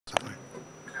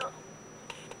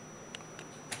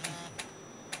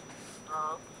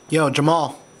Yo,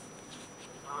 Jamal.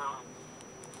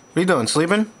 What are you doing?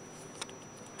 Sleeping?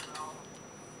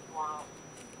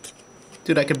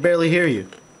 Dude, I could barely hear you.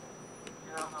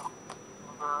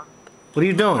 What are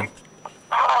you doing?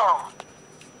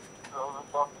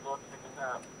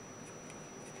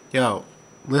 Yo,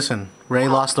 listen. Ray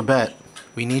lost a bet.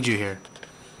 We need you here.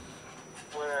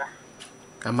 Where?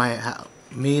 At my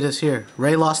meet us here.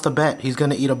 Ray lost a bet. He's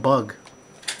gonna eat a bug.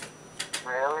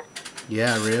 Really?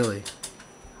 Yeah, really.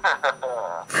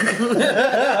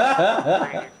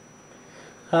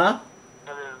 Huh?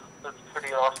 That's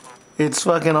pretty awesome. It's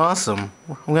fucking awesome.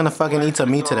 I'm gonna fucking eat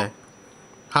some meat today.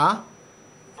 Huh?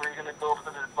 Where are you gonna go for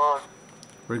this bug?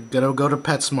 We're gonna go to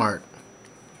PetSmart.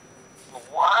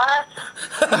 What?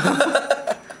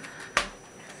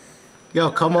 Yo,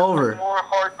 come over. More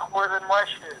hardcore than my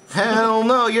shit. Hell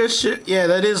no, your shit. Yeah,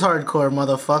 that is hardcore,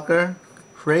 motherfucker.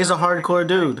 Ray's a hardcore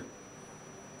dude.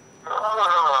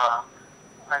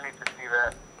 I need to see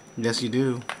that. Yes, you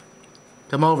do.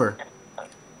 Come over.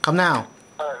 Come now.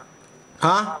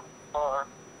 Huh?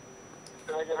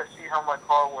 Then I gotta see how my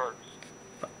car works.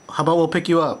 How about we'll pick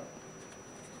you up?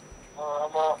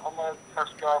 I'm gonna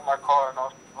test drive my car and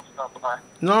I'll stop by.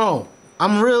 No,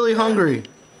 I'm really hungry.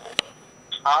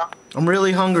 Huh? I'm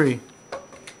really hungry.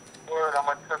 Word, I'm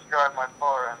gonna test drive my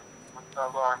car and I'll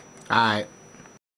stop by. Alright.